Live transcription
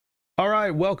All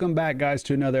right, welcome back, guys,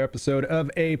 to another episode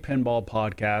of a Pinball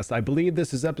Podcast. I believe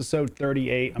this is episode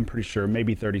 38. I'm pretty sure,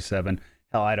 maybe 37.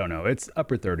 Hell, I don't know. It's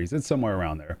upper 30s. It's somewhere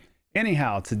around there.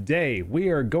 Anyhow, today we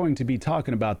are going to be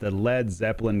talking about the Led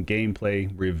Zeppelin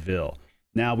gameplay reveal.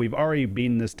 Now, we've already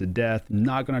beaten this to death.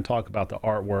 Not going to talk about the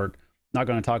artwork. Not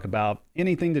going to talk about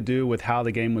anything to do with how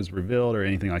the game was revealed or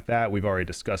anything like that. We've already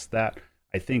discussed that.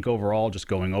 I think overall, just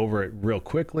going over it real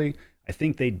quickly, I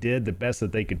think they did the best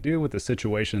that they could do with the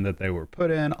situation that they were put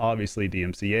in. Obviously,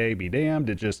 DMCA, be damned.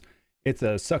 It's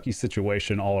a sucky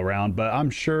situation all around, but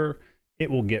I'm sure it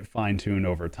will get fine-tuned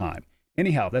over time.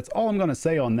 Anyhow, that's all I'm going to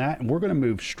say on that, and we're going to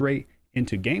move straight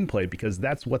into gameplay because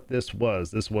that's what this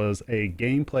was. This was a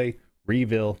gameplay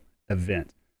reveal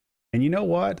event. And you know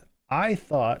what? I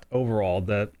thought overall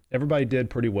that everybody did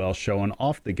pretty well showing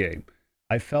off the game.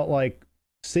 I felt like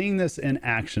seeing this in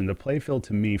action, the playfield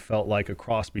to me felt like a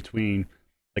cross between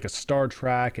like a Star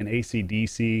Trek, an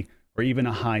AC/DC, or even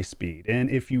a high speed. And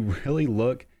if you really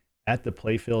look at the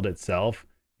playfield itself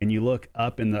and you look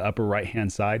up in the upper right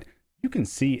hand side, you can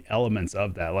see elements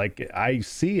of that. Like I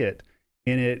see it,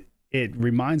 and it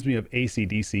reminds me of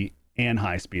AC/DC and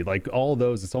high speed. Like all of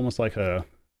those, it's almost like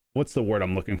what's the word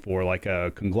I'm looking for? Like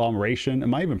a conglomeration.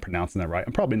 Am I even pronouncing that right?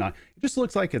 I'm probably not. It just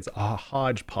looks like it's a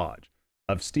hodgepodge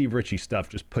of Steve Ritchie stuff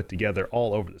just put together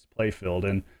all over this playfield.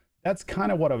 And that's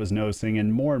kind of what I was noticing.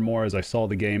 And more as I saw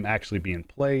the game actually being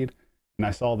played and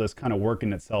I saw this kind of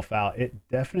working itself out, it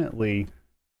definitely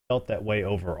felt that way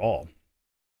overall.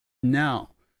 Now,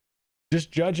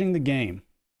 just judging the game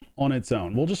on its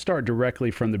own, we'll just start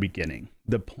directly from the beginning.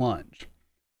 The plunge.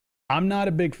 I'm not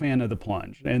a big fan of the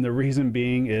plunge. And the reason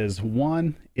being is,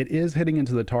 one, it is hitting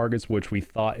into the targets, which we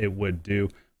thought it would do.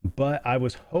 But I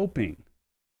was hoping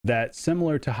that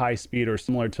similar to high speed or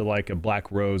similar to like a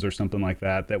Black Rose or something like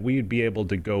that, that we'd be able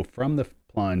to go from the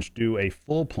plunge, do a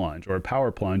full plunge or a power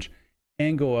plunge,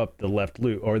 and go up the left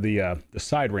loop or the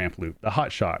side ramp loop, the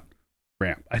hot shot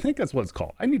ramp. I think that's what it's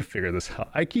called. I need to figure this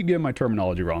out. I keep getting my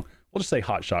terminology wrong. We'll just say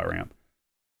hot shot ramp.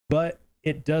 But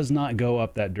it does not go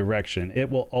up that direction.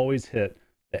 It will always hit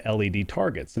the LED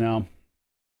targets. Now,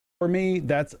 for me,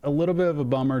 that's a little bit of a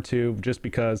bummer too, just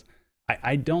because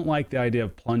I don't like the idea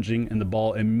of plunging and the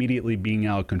ball immediately being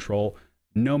out of control,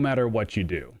 no matter what you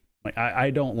do. Like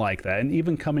I don't like that. And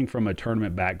even coming from a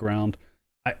tournament background,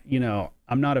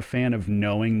 I'm not a fan of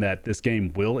knowing that this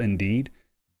game will indeed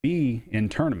be in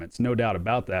tournaments, no doubt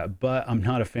about that. But I'm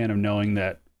not a fan of knowing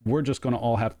that we're just going to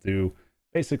all have to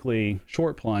basically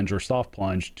short plunge or soft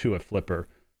plunge to a flipper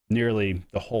nearly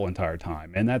the whole entire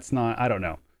time. And that's not, I don't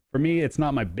know. For me, it's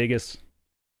not my biggest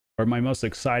or my most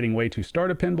exciting way to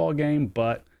start a pinball game,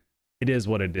 but it is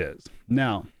what it is.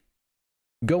 Now,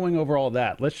 going over all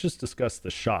that, let's just discuss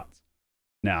the shots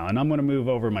now. And I'm going to move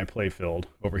over my playfield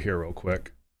over here real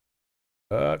quick.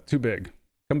 Too big.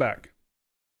 Come back.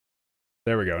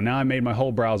 There we go. Now I made my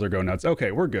whole browser go nuts.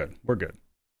 Okay, we're good. We're good.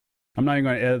 I'm not even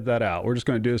going to edit that out. We're just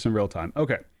going to do this in real time.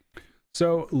 Okay.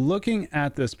 So looking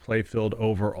at this playfield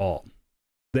overall,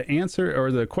 the answer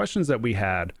or the questions that we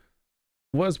had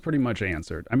was pretty much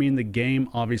answered. I mean, the game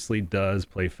obviously does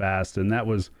play fast, and that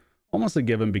was almost a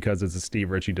given because it's a Steve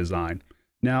Ritchie design.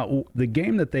 Now, the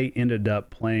game that they ended up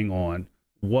playing on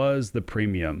was the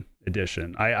premium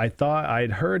edition. I thought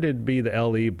I'd heard it'd be the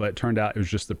LE, but it turned out it was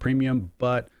just the premium,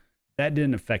 but that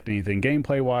didn't affect anything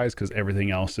gameplay-wise because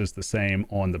everything else is the same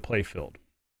on the playfield.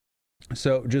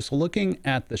 So just looking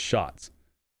at the shots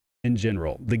in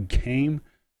general, the game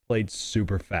played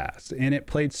super fast, and it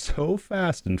played so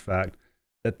fast, in fact,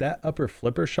 that upper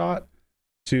flipper shot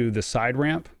to the side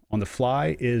ramp on the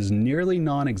fly is nearly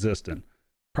non-existent.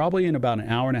 Probably in about an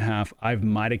hour and a half, I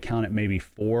might have counted maybe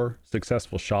 4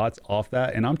 successful shots off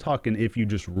that. And I'm talking if you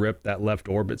just rip that left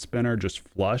orbit spinner just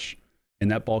flush and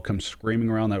that ball comes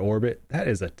screaming around that orbit, that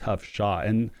is a tough shot.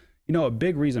 And, a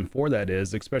big reason for that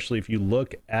is, especially if you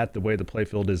look at the way the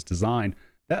playfield is designed,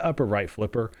 that upper right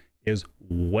flipper is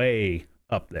way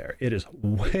up there. It is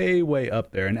way, way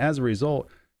up there. And as a result,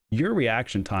 your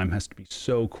reaction time has to be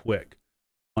so quick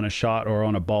on a shot or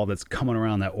on a ball that's coming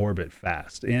around that orbit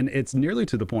fast. And it's nearly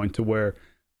to the point to where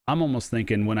I'm almost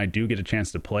thinking when I do get a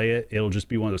chance to play it, it'll just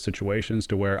be one of those situations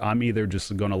to where I'm either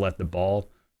just going to let the ball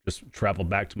just travel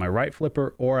back to my right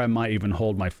flipper, or I might even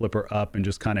hold my flipper up and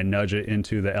just kind of nudge it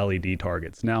into the LED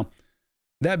targets. Now,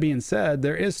 that being said,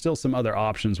 there is still some other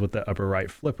options with the upper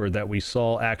right flipper that we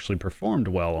saw actually performed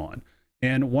well on.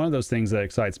 And one of those things that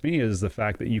excites me is the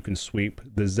fact that you can sweep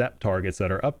the Zepp targets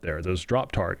that are up there, those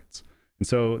drop targets. And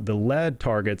so the lead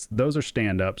targets, those are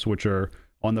stand-ups, which are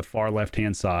on the far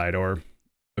left-hand side or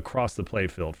across the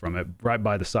playfield from it, right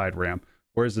by the side ramp.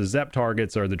 Whereas the Zepp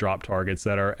targets are the drop targets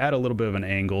that are at a little bit of an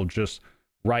angle, just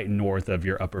right north of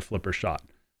your upper flipper shot.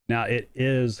 Now it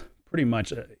is pretty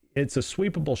much, it's a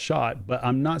sweepable shot, but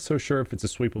I'm not so sure if it's a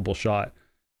sweepable shot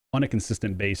on a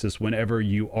consistent basis whenever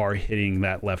you are hitting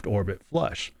that left orbit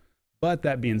flush. But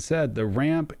that being said, the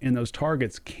ramp and those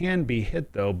targets can be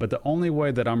hit though, but the only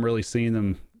way that I'm really seeing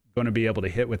them going to be able to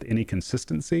hit with any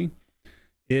consistency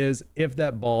is if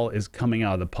that ball is coming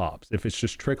out of the pops. If it's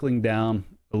just trickling down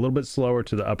a little bit slower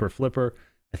to the upper flipper,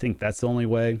 I think that's the only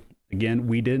way. Again,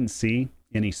 we didn't see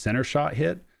any center shot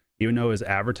hit, even though it was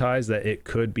advertised that it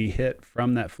could be hit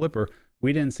from that flipper.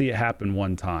 We didn't see it happen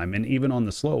one time, and even on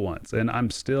the slow ones. And I'm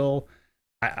still,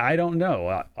 I don't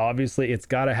know. Obviously, it's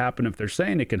got to happen if they're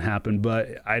saying it can happen,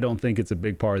 but I don't think it's a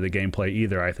big part of the gameplay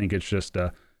either. I think it's just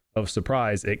a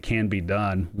surprise. It can be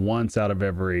done once out of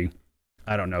every,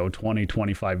 I don't know, 20,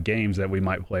 25 games that we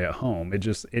might play at home. It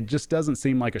just doesn't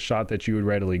seem like a shot that you would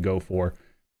readily go for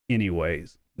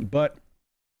anyways. But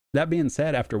that being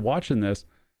said, after watching this,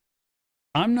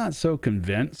 I'm not so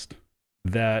convinced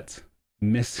that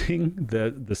missing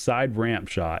the side ramp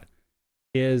shot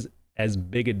is as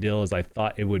big a deal as I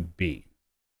thought it would be.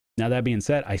 Now, that being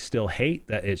said, I still hate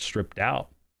that it's stripped out.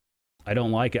 I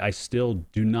don't like it. I still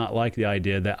do not like the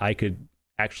idea that I could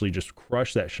actually just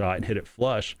crush that shot and hit it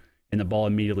flush and the ball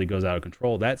immediately goes out of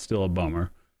control. That's still a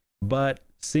bummer. But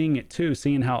seeing it too,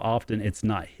 seeing how often it's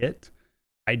not hit,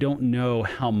 I don't know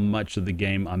how much of the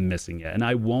game I'm missing yet. And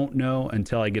I won't know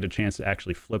until I get a chance to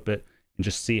actually flip it and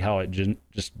just see how it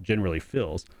just generally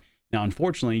feels. Now,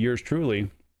 unfortunately, yours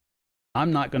truly,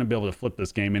 I'm not going to be able to flip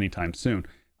this game anytime soon.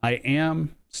 I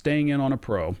am staying in on a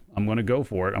pro. I'm going to go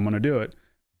for it. I'm going to do it.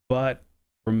 But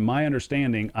from my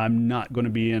understanding, I'm not going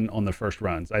to be in on the first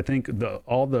runs. I think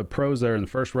all the pros there in the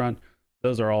first run,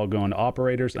 those are all going to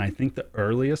operators. And I think the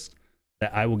earliest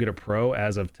that I will get a pro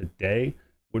as of today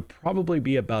would probably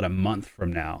be about a month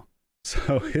from now.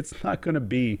 So it's not going to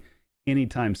be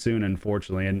anytime soon,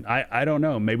 unfortunately. And I don't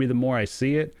know, maybe the more I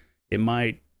see it, it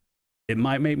might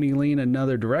make me lean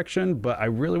another direction, but I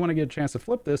really want to get a chance to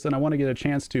flip this, and I want to get a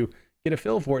chance to get a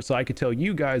feel for it so I could tell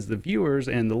you guys, the viewers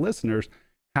and the listeners,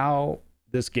 how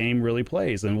this game really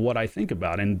plays and what I think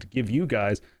about it, and give you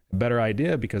guys a better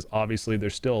idea, because obviously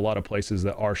there's still a lot of places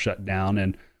that are shut down,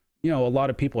 and a lot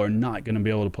of people are not going to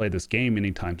be able to play this game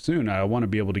anytime soon. I want to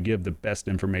be able to give the best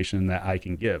information that I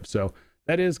can give. So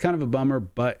that is kind of a bummer,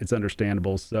 but it's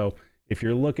understandable. So if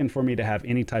you're looking for me to have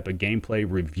any type of gameplay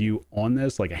review on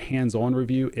this, like a hands-on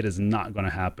review, it is not going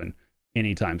to happen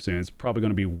anytime soon. It's probably going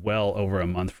to be well over a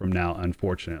month from now,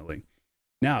 unfortunately.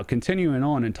 Now, continuing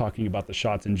on and talking about the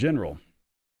shots in general,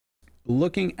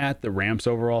 looking at the ramps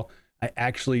overall, I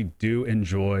actually do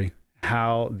enjoy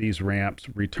how these ramps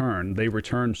return. They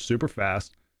return super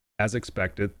fast, as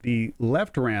expected. The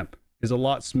left ramp is a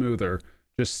lot smoother,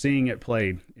 just seeing it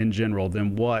played in general,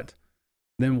 than what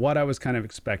I was kind of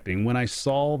expecting. When I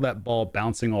saw that ball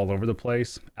bouncing all over the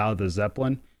place out of the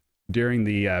Zeppelin during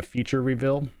the feature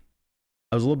reveal,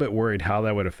 I was a little bit worried how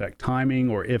that would affect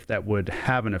timing, or if that would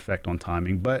have an effect on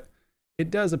timing, but it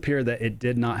does appear that it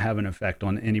did not have an effect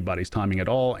on anybody's timing at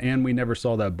all, and we never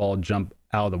saw that ball jump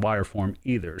out of the wire form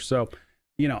either. So,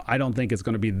 I don't think it's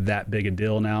going to be that big a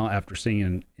deal now after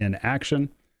seeing it in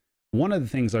action. One of the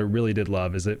things I really did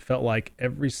love is it felt like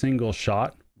every single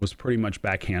shot was pretty much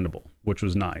backhandable, which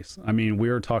was nice. I mean, we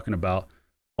were talking about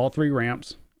all three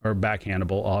ramps are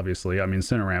backhandable, obviously. I mean,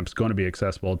 center ramp's going to be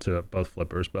accessible to both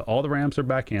flippers, but all the ramps are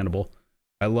backhandable.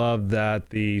 I love that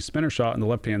the spinner shot on the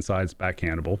left-hand side is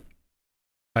backhandable.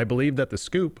 I believe that the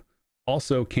scoop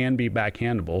also can be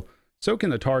backhandable. So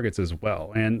can the targets as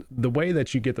well. And the way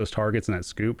that you get those targets in that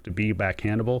scoop to be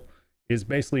backhandable is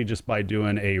basically just by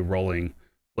doing a rolling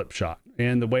flip shot.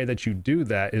 And the way that you do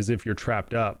that is if you're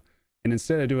trapped up, and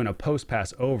instead of doing a post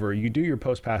pass over, you do your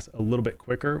post pass a little bit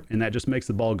quicker, and that just makes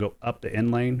the ball go up the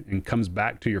end lane and comes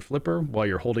back to your flipper while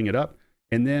you're holding it up.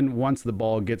 And then once the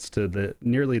ball gets to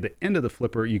nearly the end of the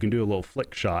flipper, you can do a little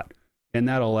flick shot, and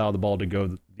that'll allow the ball to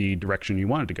go the direction you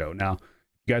want it to go. Now,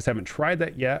 if you guys haven't tried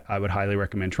that yet, I would highly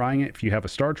recommend trying it. If you have a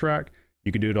Star Trek,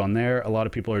 you can do it on there. A lot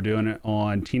of people are doing it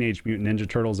on Teenage Mutant Ninja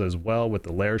Turtles as well with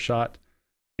the layer shot.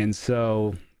 And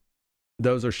so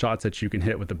those are shots that you can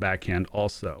hit with the backhand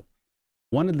also.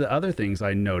 One of the other things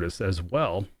I noticed as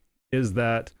well is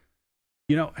that,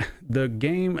 the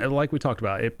game, like we talked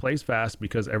about, it plays fast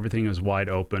because everything is wide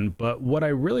open. But what I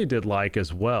really did like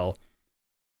as well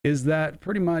is that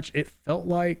pretty much it felt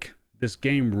like this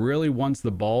game really wants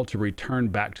the ball to return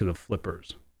back to the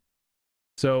flippers.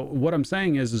 So what I'm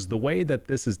saying is the way that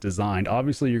this is designed,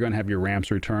 obviously you're going to have your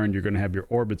ramps return, you're going to have your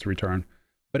orbits return,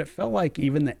 but it felt like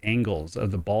even the angles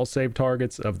of the ball save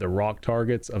targets, of the rock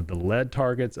targets, of the lead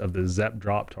targets, of the Zep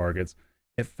drop targets,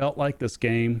 it felt like this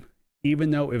game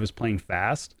even though it was playing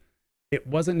fast, it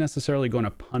wasn't necessarily going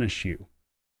to punish you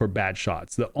for bad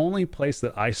shots. The only place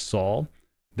that I saw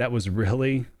that was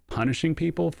really punishing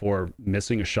people for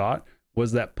missing a shot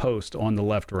was that post on the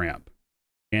left ramp.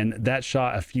 And that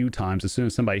shot a few times, as soon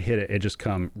as somebody hit it, it just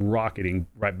come rocketing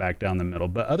right back down the middle.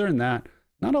 But other than that,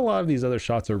 not a lot of these other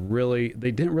shots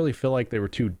they didn't really feel like they were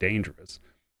too dangerous.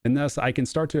 And thus, I can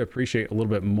start to appreciate a little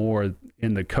bit more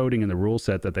in the coding and the rule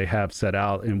set that they have set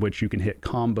out, in which you can hit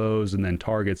combos and then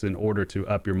targets in order to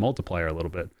up your multiplier a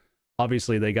little bit.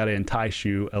 Obviously, they got to entice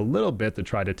you a little bit to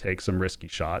try to take some risky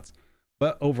shots.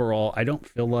 But overall, I don't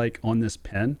feel like on this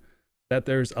pin that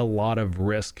there's a lot of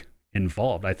risk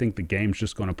involved. I think the game's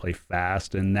just going to play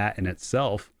fast, and that in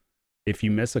itself, if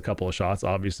you miss a couple of shots,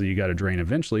 obviously you got to drain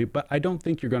eventually, but I don't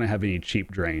think you're going to have any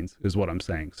cheap drains is what I'm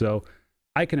saying. So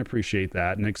I can appreciate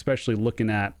that. And especially looking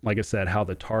at, like I said, how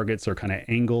the targets are kind of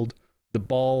angled. The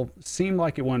ball seemed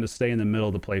like it wanted to stay in the middle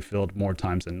of the play field more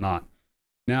times than not.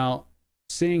 Now,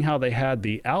 seeing how they had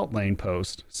the out lane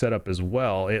post set up as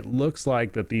well, it looks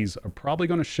like that these are probably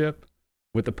going to ship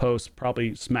with the post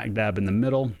probably smack dab in the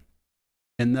middle.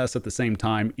 And thus, at the same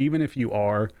time, even if you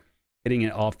are hitting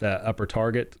it off that upper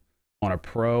target on a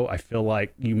pro, I feel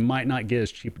like you might not get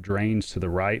as cheap drains to the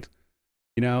right,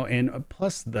 and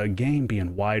plus the game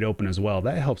being wide open as well,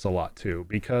 that helps a lot too.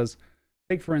 Because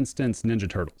take, for instance, Ninja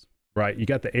Turtles, right? You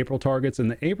got the April targets,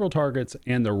 and the April targets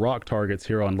and the rock targets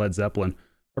here on Led Zeppelin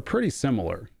are pretty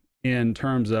similar in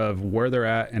terms of where they're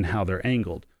at and how they're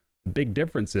angled. The big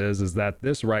difference is that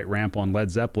this right ramp on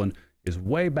Led Zeppelin is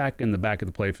way back in the back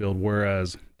of the playfield,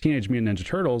 whereas Teenage Mutant Ninja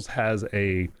Turtles has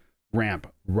a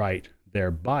ramp right there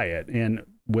by it. And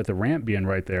with the ramp being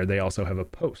right there, they also have a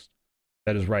post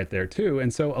that is right there too.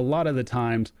 And so a lot of the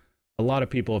times, a lot of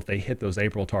people, if they hit those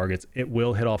April targets, it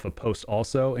will hit off a post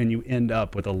also, and you end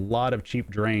up with a lot of cheap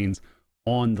drains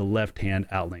on the left-hand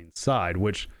outlane side,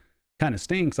 which kind of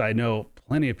stinks. I know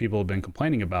plenty of people have been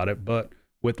complaining about it, but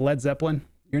with Led Zeppelin,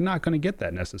 you're not going to get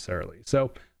that necessarily.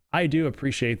 So I do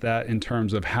appreciate that in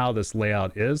terms of how this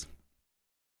layout is.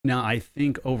 Now, I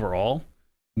think overall,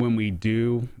 when we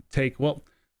do take, well,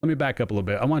 let me back up a little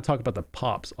bit. I want to talk about the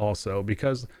pops also,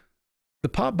 because the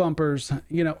pop bumpers,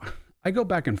 I go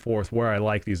back and forth where I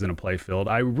like these in a play field.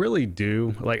 I really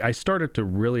do. Like, I started to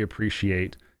really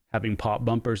appreciate having pop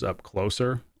bumpers up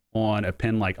closer on a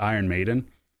pin like Iron Maiden.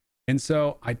 And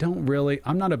so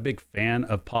I'm not a big fan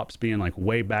of pops being like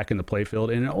way back in the play field.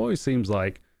 And it always seems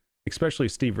like, especially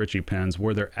Steve Ritchie pins,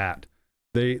 where they're at,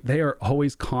 they are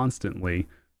always constantly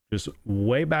just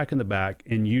way back in the back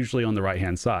and usually on the right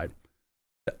hand side.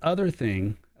 The other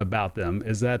thing about them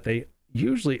is that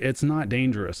it's not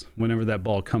dangerous whenever that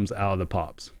ball comes out of the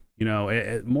pops.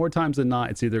 More times than not,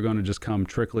 it's either going to just come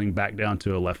trickling back down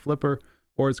to a left flipper,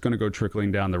 or it's going to go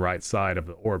trickling down the right side of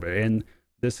the orbit. And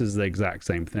this is the exact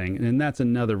same thing. And that's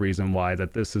another reason why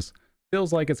that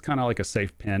feels like it's kind of like a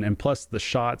safe pin. And plus the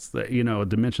shots that,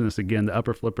 to mention this again, the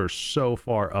upper flipper is so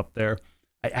far up there.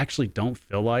 I actually don't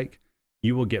feel like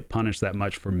you will get punished that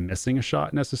much for missing a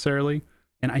shot necessarily.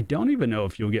 And I don't even know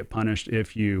if you'll get punished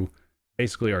if you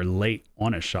basically are late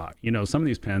on a shot. Some of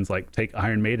these pins, like take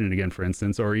Iron Maiden again, for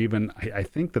instance, or even I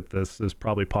think that this is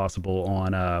probably possible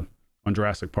on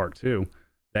Jurassic Park 2,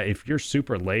 that if you're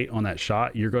super late on that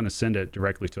shot, you're going to send it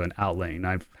directly to an out lane.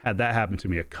 I've had that happen to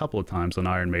me a couple of times on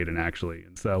Iron Maiden, actually.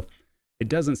 And so it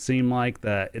doesn't seem like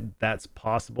that's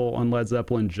possible on Led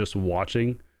Zeppelin just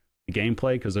watching the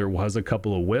gameplay, because there was a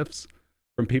couple of whiffs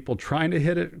from people trying to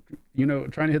hit it,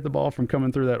 trying to hit the ball from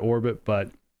coming through that orbit. But,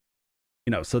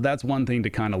 so that's one thing to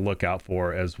kind of look out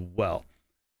for as well.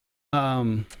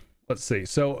 Let's see.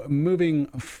 So moving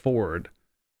forward,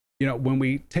 when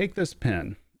we take this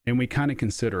pin and we kind of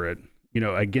consider it,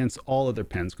 against all other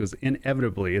pins, because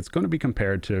inevitably it's going to be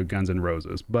compared to Guns N'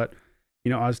 Roses. But,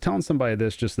 I was telling somebody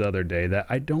this just the other day, that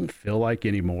I don't feel like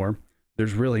anymore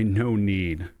there's really no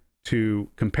need to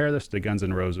compare this to Guns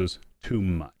N' Roses too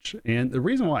much. And the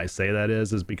reason why I say that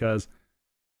is because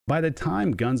by the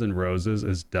time Guns N' Roses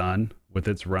is done with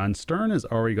its run, Stern is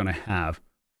already going to have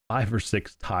 5 or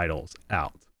 6 titles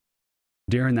out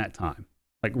during that time.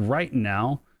 Like right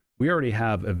now, we already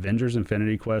have Avengers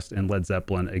Infinity Quest and Led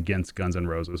Zeppelin against Guns N'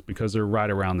 Roses, because they're right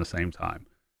around the same time.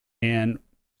 And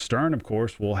Stern, of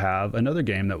course, will have another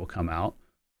game that will come out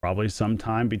probably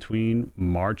sometime between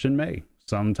March and May,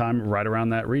 sometime right around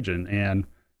that region. And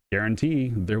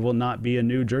guarantee there will not be a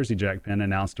new Jersey Jack pin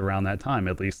announced around that time.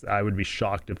 At least I would be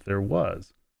shocked if there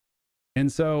was. And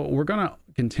so we're going to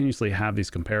continuously have these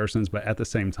comparisons, but at the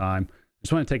same time, I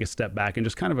just want to take a step back and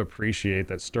just kind of appreciate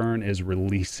that Stern is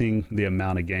releasing the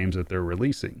amount of games that they're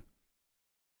releasing.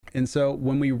 And so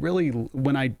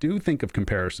when I do think of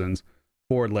comparisons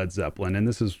for Led Zeppelin, and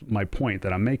this is my point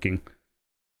that I'm making.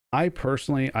 I'm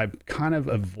kind of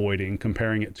avoiding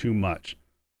comparing it too much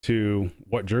to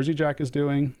what Jersey Jack is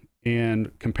doing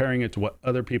and comparing it to what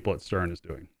other people at Stern is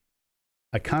doing.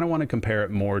 I kind of want to compare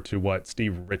it more to what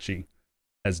Steve Ritchie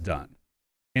has done.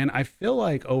 And I feel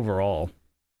like overall,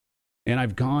 and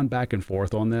I've gone back and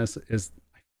forth on this, is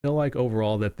I feel like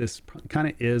overall that this kind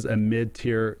of is a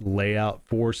mid-tier layout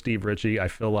for Steve Ritchie. I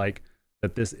feel like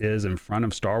that this is in front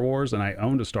of Star Wars, and I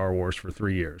owned a Star Wars for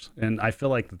 3 years. And I feel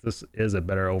like that this is a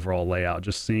better overall layout,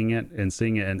 just seeing it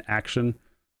in action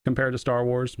compared to Star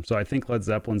Wars. So I think Led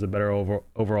Zeppelin's a better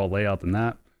overall layout than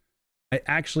that. I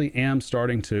actually am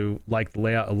starting to like the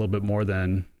layout a little bit more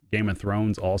than Game of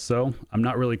Thrones also. I'm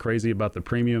not really crazy about the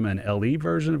premium and LE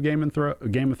version of Game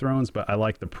of Thrones, but I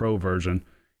like the pro version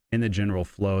in the general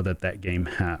flow that game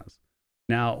has.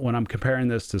 Now, when I'm comparing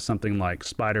this to something like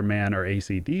Spider-Man or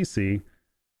AC/DC,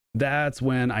 that's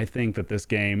when I think that this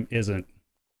game isn't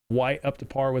quite up to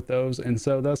par with those. And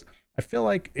so thus, I feel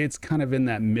like it's kind of in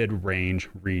that mid-range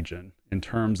region in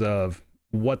terms of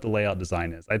what the layout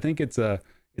design is. I think it's a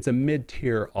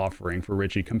mid-tier offering for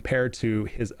Ritchie compared to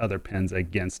his other pens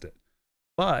against it.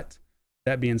 But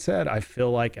that being said, I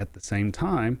feel like at the same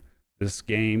time, this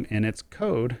game and its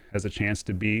code has a chance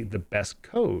to be the best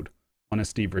code on a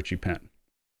Steve Ritchie pen.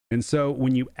 And so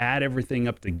when you add everything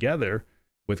up together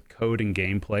with code and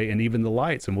gameplay and even the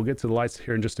lights, and we'll get to the lights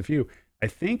here in just a few, I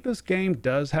think this game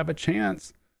does have a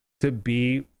chance to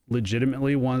be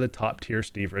legitimately one of the top tier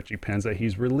Steve Ritchie pens that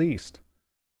he's released.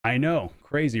 I know,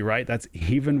 crazy, right? That's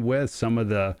even with some of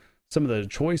the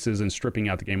choices and stripping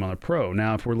out the game on the pro.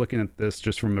 Now, if we're looking at this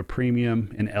just from a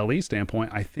premium and LE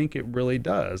standpoint, I think it really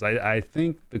does. I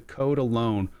think the code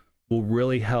alone will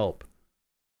really help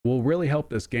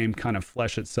this game kind of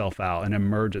flesh itself out and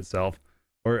emerge itself,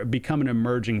 or become an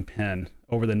emerging pen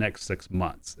over the next 6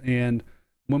 months. And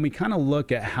when we kind of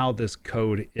look at how this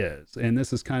code is, and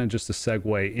this is kind of just a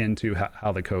segue into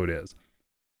how the code is,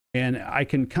 and I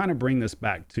can kind of bring this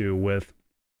back to with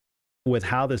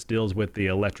how this deals with the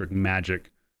electric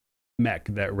magic mech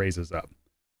that raises up.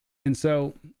 And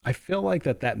so I feel like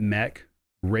that mech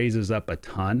raises up a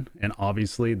ton, and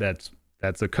obviously that's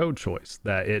a code choice,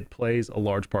 that it plays a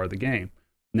large part of the game.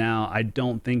 Now, I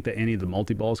don't think that any of the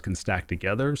multi-balls can stack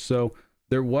together, so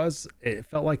it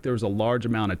felt like there was a large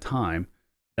amount of time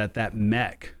that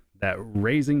mech, that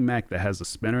raising mech that has a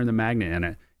spinner and the magnet in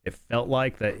it, it felt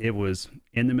like that it was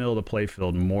in the middle of the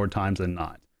playfield more times than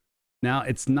not. Now,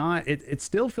 it's not, it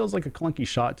still feels like a clunky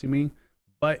shot to me,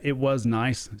 but it was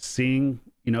nice seeing,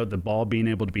 the ball being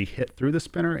able to be hit through the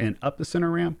spinner and up the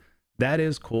center ramp. That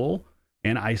is cool.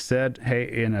 And I said,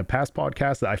 hey, in a past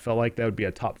podcast, that I felt like that would be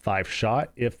a top 5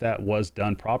 shot if that was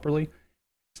done properly.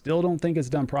 Still don't think it's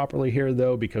done properly here,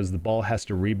 though, because the ball has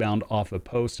to rebound off a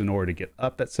post in order to get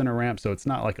up that center ramp. So it's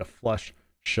not like a flush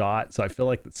shot. So I feel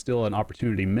like it's still an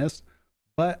opportunity missed.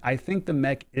 But I think the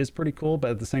mech is pretty cool. But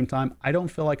at the same time, I don't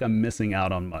feel like I'm missing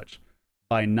out on much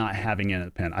by not having it in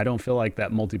the pen. I don't feel like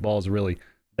that multi-ball is really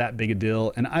that big a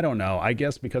deal. And I don't know, I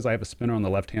guess because I have a spinner on the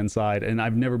left-hand side, and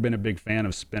I've never been a big fan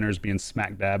of spinners being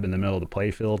smack dab in the middle of the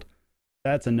playfield.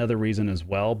 That's another reason as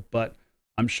well. But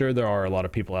I'm sure there are a lot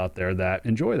of people out there that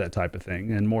enjoy that type of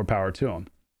thing, and more power to them.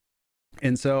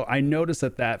 And so I noticed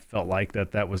that felt like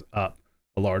that was up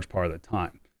a large part of the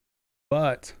time.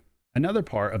 But another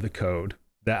part of the code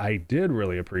that I did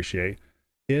really appreciate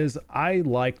is I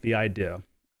like the idea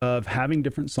of having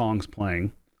different songs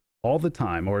playing all the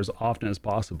time, or as often as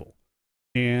possible,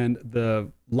 and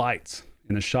the lights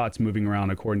and the shots moving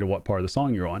around according to what part of the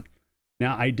song you're on.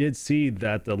 Now, I did see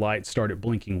that the lights started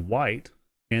blinking white,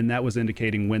 and that was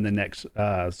indicating when the next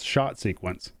shot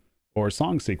sequence or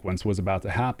song sequence was about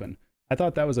to happen. I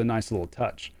thought that was a nice little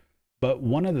touch. But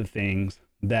one of the things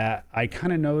that I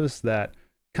kind of noticed that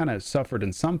kind of suffered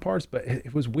in some parts, but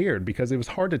it was weird because it was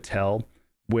hard to tell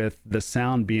with the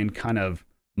sound being kind of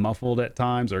muffled at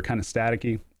times or kind of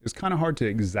staticky. It was kind of hard to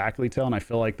exactly tell, and I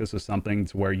feel like this is something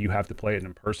to where you have to play it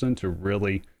in person to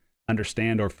really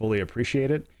understand or fully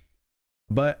appreciate it.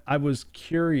 But I was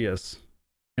curious,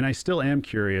 and I still am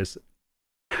curious,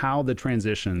 how the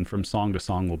transition from song to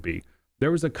song will be.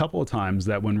 There was a couple of times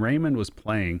that when Raymond was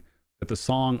playing, that the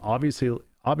song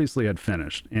obviously had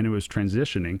finished and it was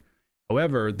transitioning.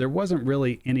 However, there wasn't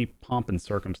really any pomp and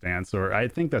circumstance, or I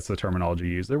think that's the terminology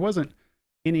used. There wasn't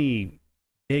any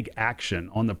big action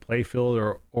on the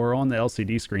playfield or on the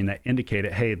LCD screen that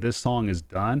indicated, hey, this song is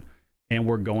done and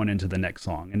we're going into the next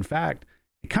song. In fact,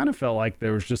 it kind of felt like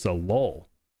there was just a lull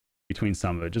between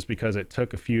some of it, just because it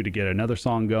took a few to get another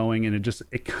song going, and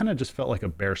it kind of just felt like a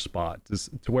bare spot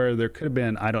to where there could have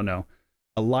been, I don't know,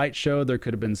 A light show, there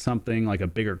could have been something like a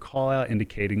bigger call out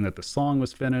indicating that the song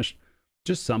was finished,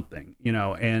 just something, you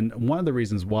know. And one of the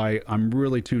reasons why I'm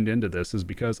really tuned into this is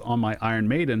because on my Iron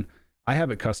Maiden, I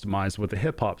have it customized with a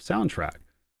hip hop soundtrack.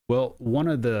 Well, one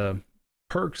of the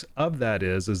perks of that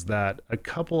is that a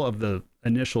couple of the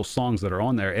initial songs that are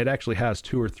on there, it actually has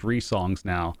 2 or 3 songs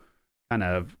now kind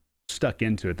of stuck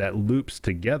into it that loops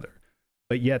together.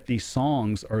 But yet these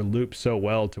songs are looped so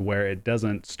well to where it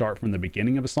doesn't start from the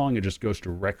beginning of a song, it just goes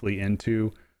directly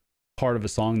into part of a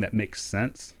song that makes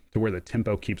sense to where the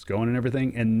tempo keeps going and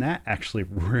everything. And that actually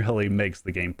really makes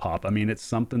the game pop. I mean, it's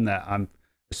something that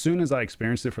as soon as I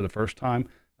experienced it for the first time,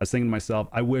 I was thinking to myself,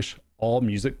 I wish all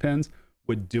music pens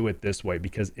would do it this way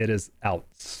because it is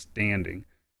outstanding.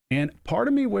 And part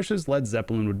of me wishes Led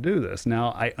Zeppelin would do this.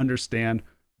 Now, I understand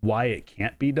why it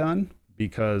can't be done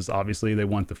because obviously they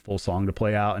want the full song to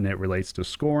play out and it relates to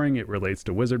scoring, it relates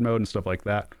to wizard mode and stuff like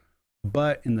that.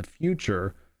 But in the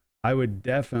future, I would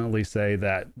definitely say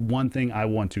that one thing I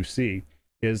want to see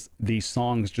is these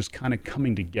songs just kind of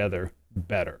coming together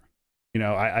better. You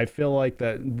know, I feel like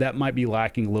that might be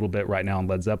lacking a little bit right now in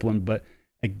Led Zeppelin, but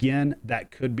again, that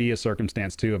could be a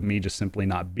circumstance too of me just simply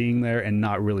not being there and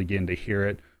not really getting to hear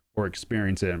it or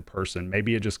experience it in person.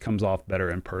 Maybe it just comes off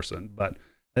better in person, but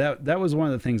that was one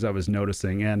of the things I was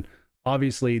noticing. And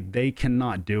obviously they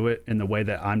cannot do it in the way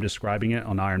that I'm describing it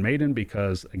on Iron Maiden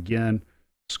because again,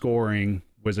 scoring,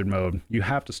 wizard mode, you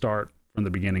have to start from the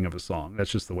beginning of a song.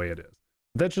 That's just the way it is.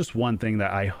 That's just one thing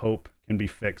that I hope can be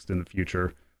fixed in the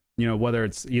future, you know, whether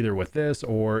it's either with this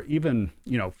or even,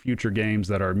 you know, future games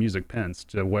that are music pens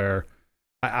to where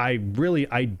I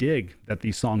dig that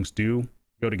these songs do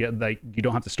go together. Like you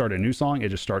don't have to start a new song. It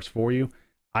just starts for you.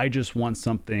 I just want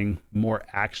something more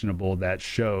actionable that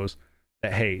shows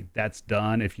that, hey, that's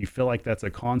done. If you feel like that's a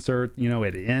concert, you know,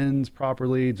 it ends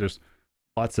properly. Just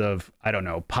lots of, I don't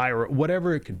know, pyro,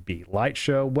 whatever it could be, light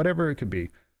show, whatever it could be,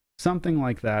 something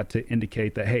like that to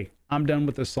indicate that, hey, I'm done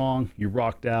with this song. You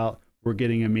rocked out. We're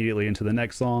getting immediately into the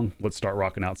next song. Let's start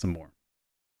rocking out some more.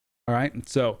 All right.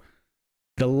 So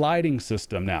the lighting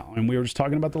system now, and we were just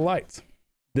talking about the lights,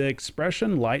 the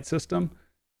expression light system,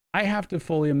 I have to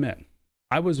fully admit,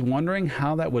 I was wondering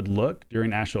how that would look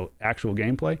during actual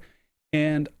gameplay.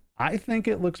 And I think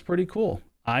it looks pretty cool.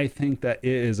 I think that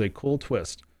it is a cool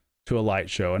twist to a light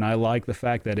show. And I like the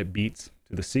fact that it beats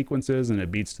to the sequences and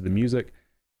it beats to the music.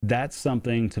 That's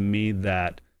something to me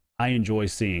that I enjoy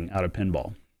seeing out of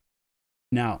pinball.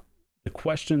 Now, the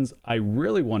questions I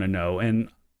really want to know, and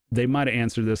they might have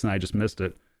answered this and I just missed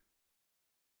it.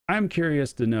 I'm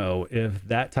curious to know if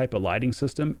that type of lighting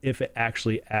system, if it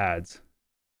actually adds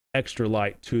extra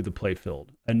light to the playfield,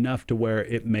 enough to where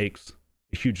it makes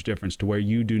a huge difference to where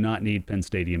you do not need Penn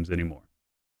Stadiums anymore.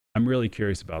 I'm really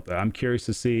curious about that. I'm curious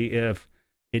to see if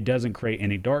it doesn't create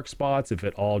any dark spots, if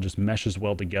it all just meshes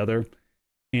well together.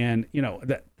 And, you know,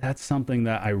 that's something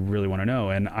that I really want to know.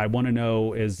 And I want to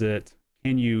know,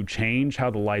 can you change how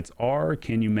the lights are?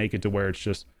 Can you make it to where it's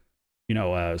just, you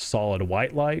know, a solid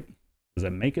white light? Does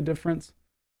that make a difference?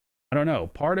 I don't know.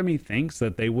 Part of me thinks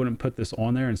that they wouldn't put this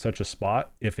on there in such a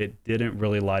spot if it didn't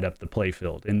really light up the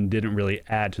playfield and didn't really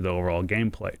add to the overall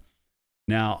gameplay.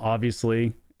 Now,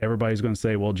 obviously, everybody's going to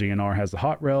say, well, GNR has the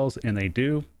hot rails, and they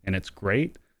do, and it's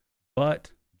great.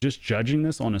 But just judging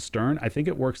this on a Stern, I think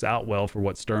it works out well for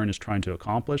what Stern is trying to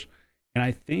accomplish. And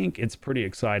I think it's pretty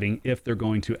exciting if they're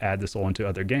going to add this on to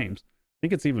other games. I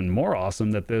think it's even more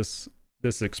awesome that this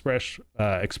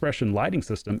expression lighting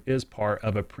system is part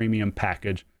of a premium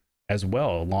package as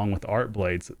well, along with Art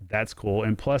Blades. That's cool.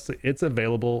 And plus it's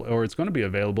available, or it's going to be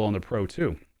available on the Pro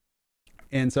too.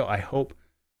 And so I hope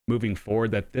moving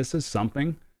forward that this is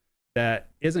something that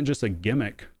isn't just a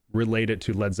gimmick related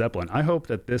to Led Zeppelin. I hope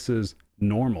that this is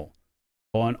normal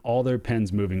on all their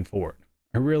pens moving forward.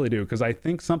 I really do, because I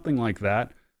think something like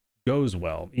that goes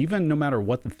well. Even no matter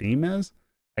what the theme is,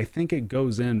 I think it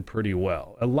goes in pretty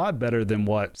well. A lot better than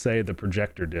what, say, the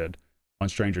Projector did on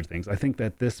Stranger Things. I think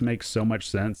that this makes so much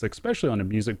sense, especially on a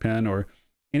music pen or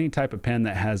any type of pen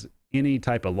that has any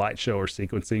type of light show or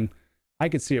sequencing. I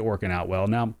could see it working out well.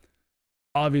 Now,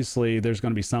 obviously, there's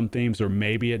going to be some themes, or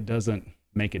maybe it doesn't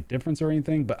make a difference or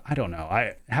anything, but I don't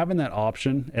know. Having that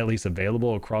option at least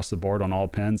available across the board on all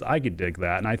pens, I could dig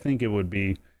that, and I think it would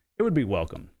be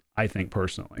welcome. I think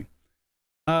personally.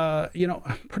 You know,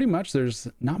 pretty much there's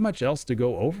not much else to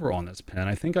go over on this pen.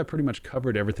 I think I pretty much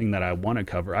covered everything that I want to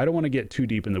cover. I don't want to get too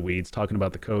deep in the weeds talking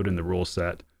about the code and the rule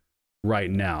set right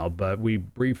now, but we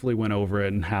briefly went over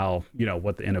it and how, you know,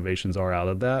 what the innovations are out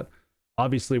of that.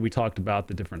 Obviously, we talked about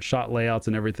the different shot layouts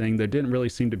and everything. There didn't really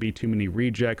seem to be too many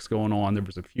rejects going on. There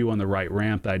was a few on the right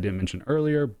ramp that I didn't mention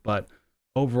earlier, but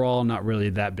overall, not really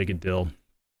that big a deal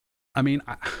I mean,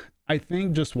 I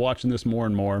think just watching this more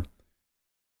and more,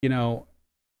 you know,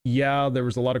 yeah, there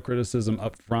was a lot of criticism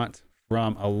up front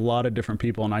from a lot of different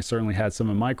people, and I certainly had some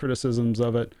of my criticisms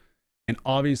of it. And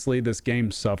obviously, this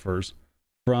game suffers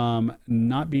from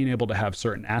not being able to have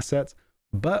certain assets.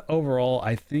 But overall,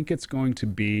 I think it's going to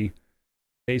be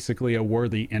basically a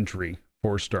worthy entry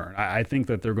for Stern. I think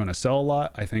that they're going to sell a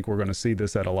lot. I think we're going to see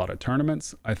this at a lot of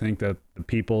tournaments. I think that the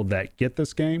people that get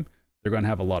this game, they're going to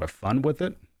have a lot of fun with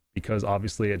it because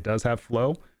obviously it does have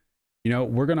flow. You know,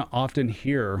 we're going to often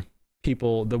hear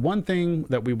people, the one thing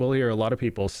that we will hear a lot of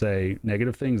people say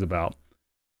negative things about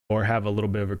or have a little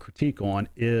bit of a critique on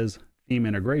is theme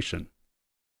integration.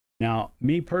 Now,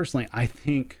 me personally, I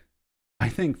think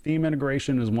theme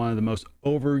integration is one of the most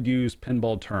overused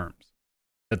pinball terms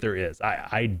that there is.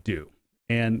 I do.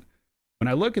 And when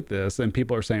I look at this and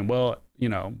people are saying, well, you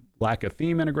know, lack of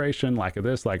theme integration, lack of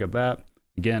this, lack of that.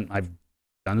 Again, I've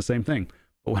done the same thing.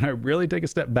 But when I really take a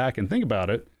step back and think about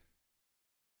it,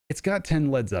 it's got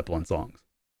 10 Led Zeppelin songs.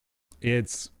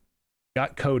 It's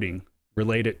got coding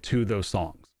related to those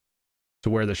songs to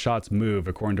where the shots move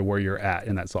according to where you're at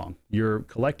in that song. You're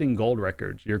collecting gold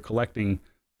records. You're collecting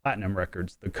platinum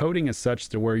records. The coding is such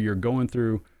to where you're going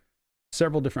through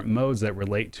several different modes that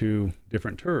relate to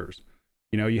different tours.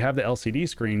 You know, you have the LCD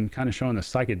screen kind of showing the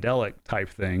psychedelic type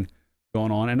thing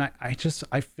going on. And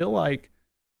I feel like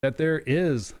that there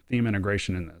is theme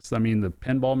integration in this. I mean, the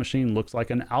pinball machine looks like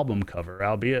an album cover,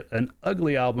 albeit an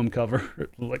ugly album cover,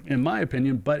 like in my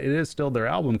opinion, but it is still their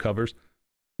album covers.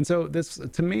 And so this,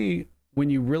 to me, when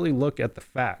you really look at the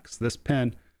facts, this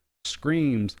pin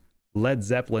screams Led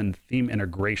Zeppelin theme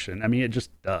integration. I mean, it just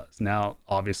does. Now,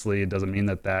 obviously, it doesn't mean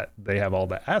that they have all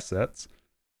the assets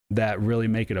that really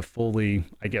make it a fully,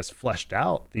 I guess, fleshed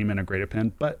out theme integrated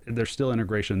pin, but there's still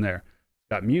integration there. It's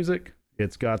got music.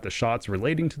 It's got the shots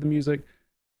relating to the music.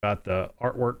 It's got the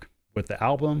artwork with the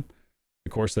album.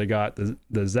 Of course, they got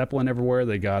the Zeppelin everywhere.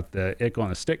 They got the Ick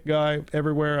on a Stick guy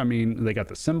everywhere. I mean, they got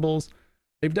the symbols.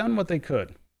 They've done what they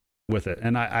could with it.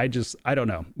 And I don't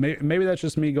know. Maybe that's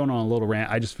just me going on a little rant.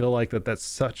 I just feel like that's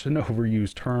such an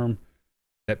overused term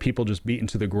that people just beat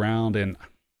into the ground. And I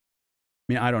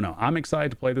mean, I don't know. I'm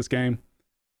excited to play this game.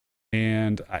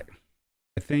 And I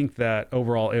think that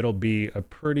overall it'll be a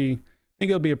pretty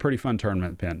fun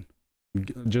tournament pin.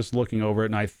 Just looking over it.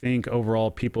 And I think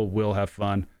overall people will have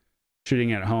fun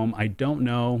shooting at home. I don't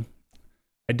know.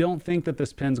 I don't think that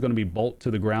this pin's going to be bolt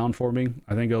to the ground for me.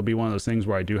 I think it'll be one of those things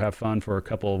where I do have fun for a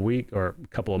couple of weeks or a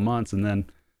couple of months and then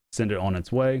send it on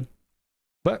its way.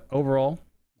 But overall,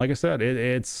 like I said,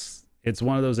 it's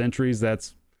one of those entries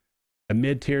that's a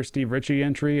mid-tier Steve Ritchie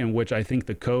entry in which I think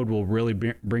the code will really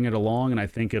bring it along, and I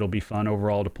think it'll be fun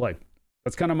overall to play.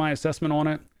 That's kind of my assessment on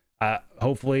it.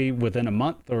 Hopefully within a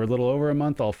month or a little over a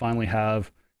month, I'll finally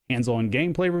have hands-on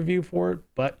gameplay review for it.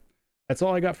 But that's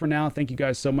all I got for now. Thank you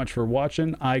guys so much for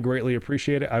watching. I greatly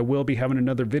appreciate it. I will be having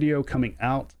another video coming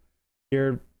out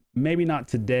here, maybe not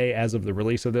today as of the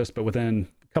release of this, but within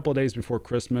a couple of days before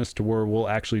Christmas, to where we'll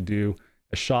actually do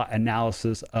a shot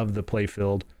analysis of the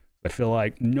playfield. I feel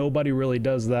like nobody really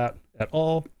does that at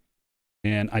all.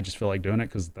 And I just feel like doing it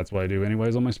because that's what I do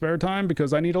anyways on my spare time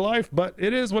because I need a life, but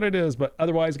it is what it is. But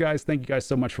otherwise, guys, thank you guys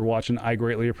so much for watching. I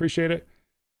greatly appreciate it.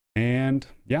 And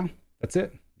yeah, that's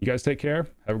it. You guys take care.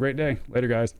 Have a great day. Later, guys.